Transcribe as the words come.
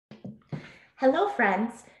Hello,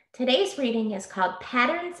 friends. Today's reading is called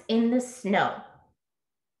Patterns in the Snow.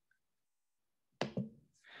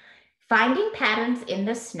 Finding patterns in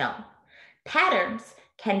the snow. Patterns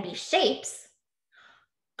can be shapes,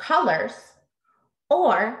 colors,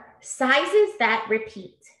 or sizes that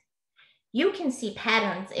repeat. You can see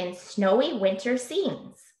patterns in snowy winter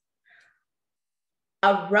scenes.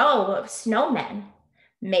 A row of snowmen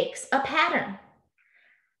makes a pattern.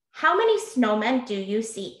 How many snowmen do you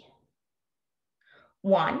see?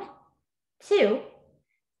 1, 2,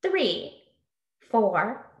 3,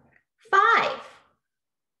 4, 5.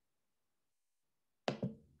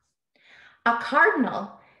 A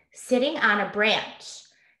cardinal sitting on a branch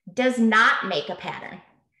does not make a pattern.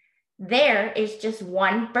 There is just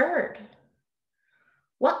one bird.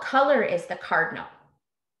 What color is the cardinal?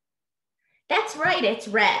 That's right, it's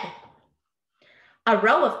red. A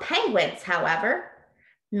row of penguins, however,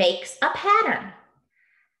 makes a pattern.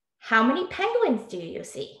 How many penguins do you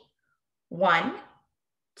see? 1,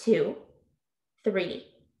 2, 3,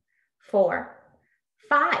 4,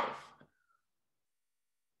 5.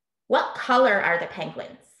 What color are the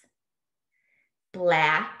penguins?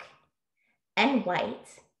 Black and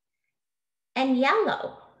white and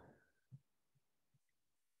yellow.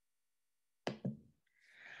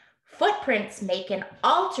 Footprints make an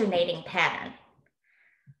alternating pattern.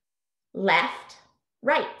 Left,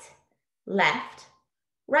 right, left,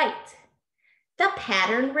 right. The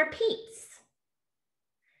pattern repeats.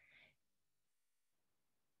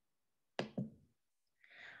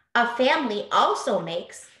 A family also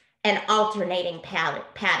makes an alternating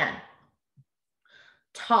pattern.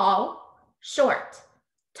 Tall, short,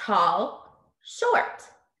 tall, short.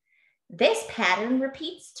 This pattern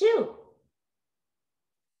repeats too.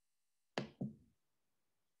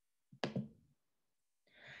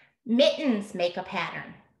 Mittens make a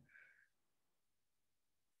pattern.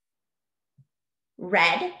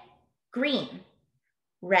 Red, green,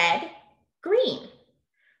 red, green,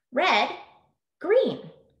 red, green.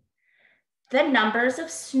 The numbers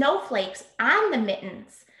of snowflakes on the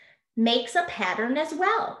mittens makes a pattern as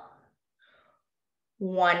well.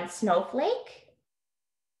 1 snowflake,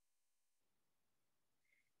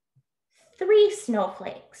 3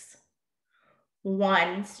 snowflakes,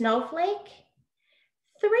 1 snowflake,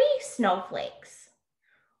 3 snowflakes,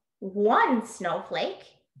 1 snowflake,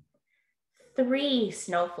 3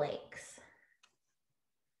 snowflakes.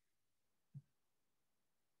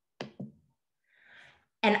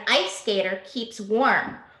 An ice skater keeps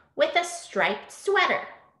warm with a striped sweater.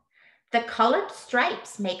 The colored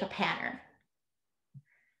stripes make a pattern.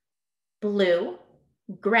 Blue,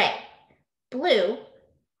 gray, blue,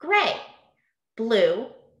 gray, blue,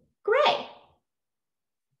 gray.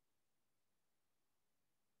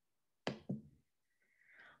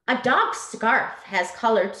 A dog's scarf has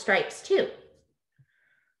colored stripes too.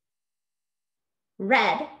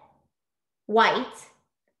 Red, white,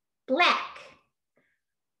 black.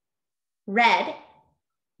 Red,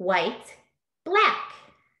 white, black.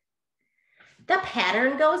 The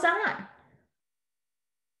pattern goes on.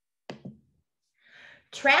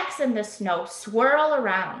 Tracks in the snow swirl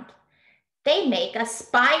around. They make a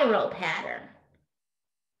spiral pattern.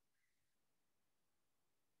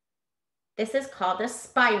 This is called a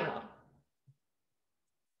spiral.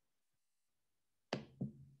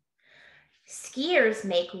 Skiers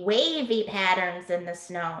make wavy patterns in the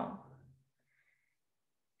snow.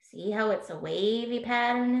 See how it's a wavy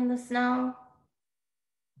pattern in the snow?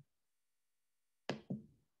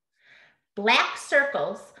 Black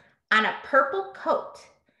circles on a purple coat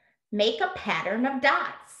make a pattern of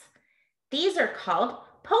dots. These are called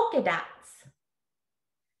polka dots.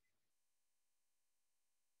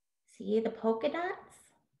 See the polka dots?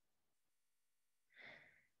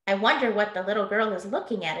 I wonder what the little girl is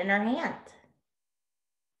looking at in her hand.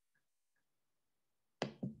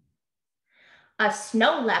 A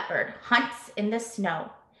snow leopard hunts in the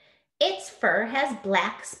snow. Its fur has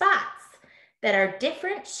black spots that are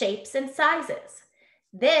different shapes and sizes.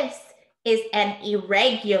 This is an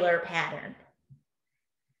irregular pattern.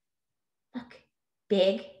 Look,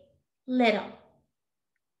 big, little,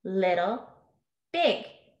 little, big.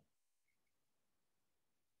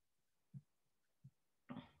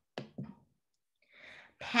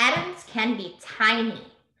 Patterns can be tiny.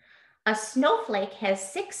 A snowflake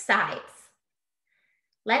has 6 sides.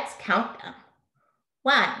 Let's count them.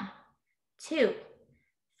 1, 2,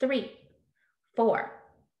 3, 4,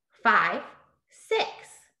 5, 6.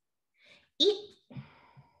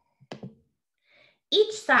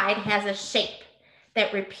 Each side has a shape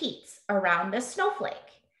that repeats around the snowflake.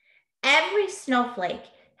 Every snowflake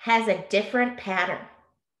has a different pattern.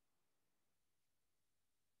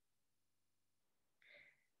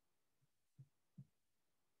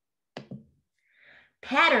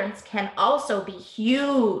 Patterns can also be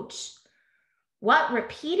huge. What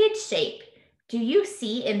repeated shape do you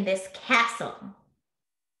see in this castle?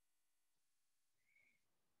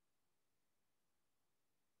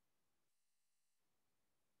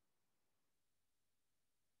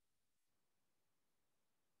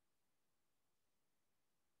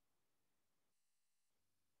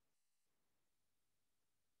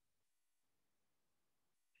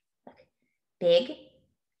 Big,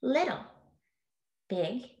 little,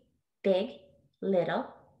 big, big, little,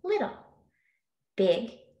 little,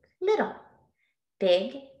 big, little,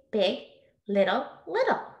 big, big, little,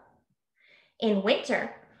 little. In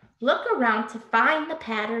winter, look around to find the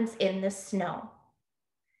patterns in the snow.